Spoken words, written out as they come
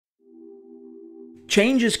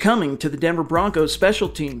Change is coming to the Denver Broncos special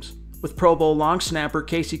teams. With Pro Bowl long snapper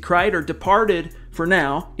Casey Kreider departed for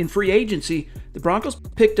now in free agency, the Broncos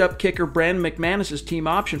picked up kicker Brandon McManus' team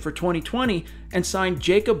option for 2020 and signed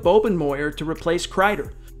Jacob Bobenmoyer to replace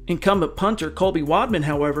Kreider. Incumbent punter Colby Wadman,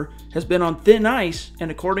 however, has been on thin ice, and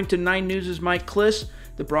according to 9 News' Mike Kliss,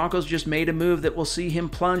 the Broncos just made a move that will see him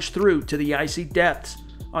plunge through to the icy depths.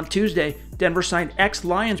 On Tuesday, Denver signed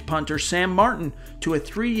ex-Lions punter Sam Martin to a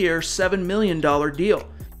 3-year, $7 million deal.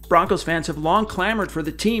 Broncos fans have long clamored for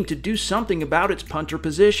the team to do something about its punter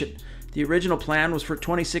position. The original plan was for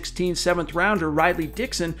 2016 7th-rounder Riley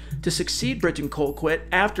Dixon to succeed Britton Colquitt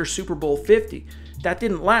after Super Bowl 50. That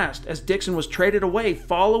didn't last, as Dixon was traded away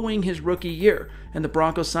following his rookie year, and the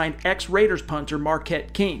Broncos signed ex-Raiders punter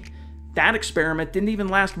Marquette King. That experiment didn't even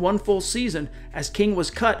last one full season, as King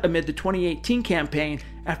was cut amid the 2018 campaign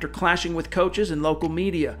after clashing with coaches and local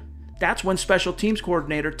media. That's when special teams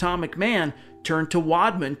coordinator Tom McMahon turned to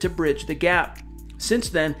Wadman to bridge the gap. Since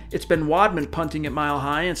then, it's been Wadman punting at Mile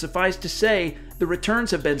High, and suffice to say, the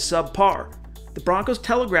returns have been subpar. The Broncos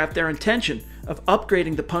telegraphed their intention of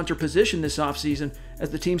upgrading the punter position this offseason as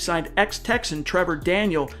the team signed ex-Texan Trevor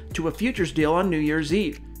Daniel to a futures deal on New Year's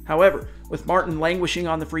Eve. However, with Martin languishing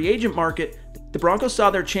on the free agent market, the Broncos saw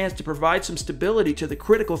their chance to provide some stability to the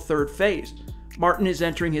critical third phase. Martin is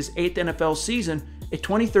entering his 8th NFL season, a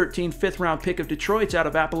 2013 5th-round pick of Detroit's out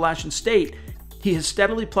of Appalachian State. He has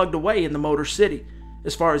steadily plugged away in the Motor City.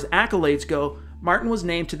 As far as accolades go, Martin was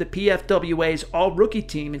named to the PFWA's All-Rookie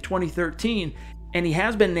team in 2013, and he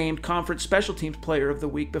has been named Conference Special Teams Player of the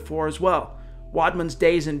Week before as well. Wadman's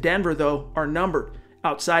days in Denver, though, are numbered.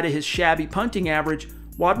 Outside of his shabby punting average,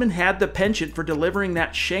 Wadman had the penchant for delivering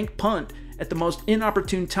that shank punt at the most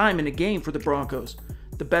inopportune time in a game for the Broncos.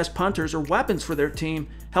 The best punters are weapons for their team,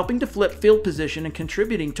 helping to flip field position and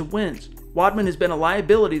contributing to wins. Wadman has been a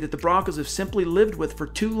liability that the Broncos have simply lived with for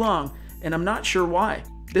too long, and I'm not sure why.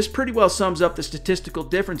 This pretty well sums up the statistical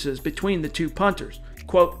differences between the two punters.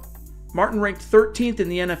 Quote, Martin ranked 13th in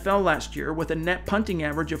the NFL last year with a net punting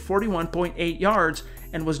average of 41.8 yards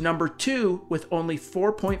and was number 2 with only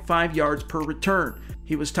 4.5 yards per return.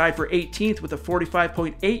 He was tied for 18th with a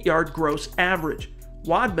 45.8 yard gross average.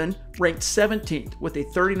 Wadman ranked 17th with a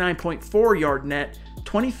 39.4 yard net,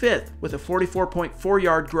 25th with a 44.4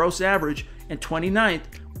 yard gross average, and 29th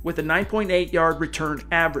with a 9.8 yard return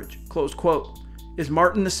average. Close quote. Is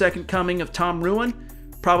Martin the second coming of Tom Ruin?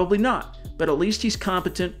 Probably not, but at least he's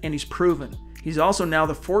competent and he's proven. He's also now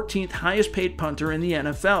the 14th highest paid punter in the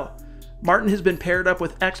NFL. Martin has been paired up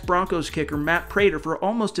with ex-Broncos kicker Matt Prater for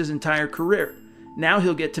almost his entire career. Now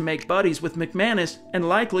he'll get to make buddies with McManus and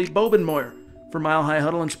likely Bobenmoyer. For Mile High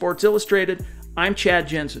Huddle and Sports Illustrated, I'm Chad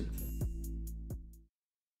Jensen.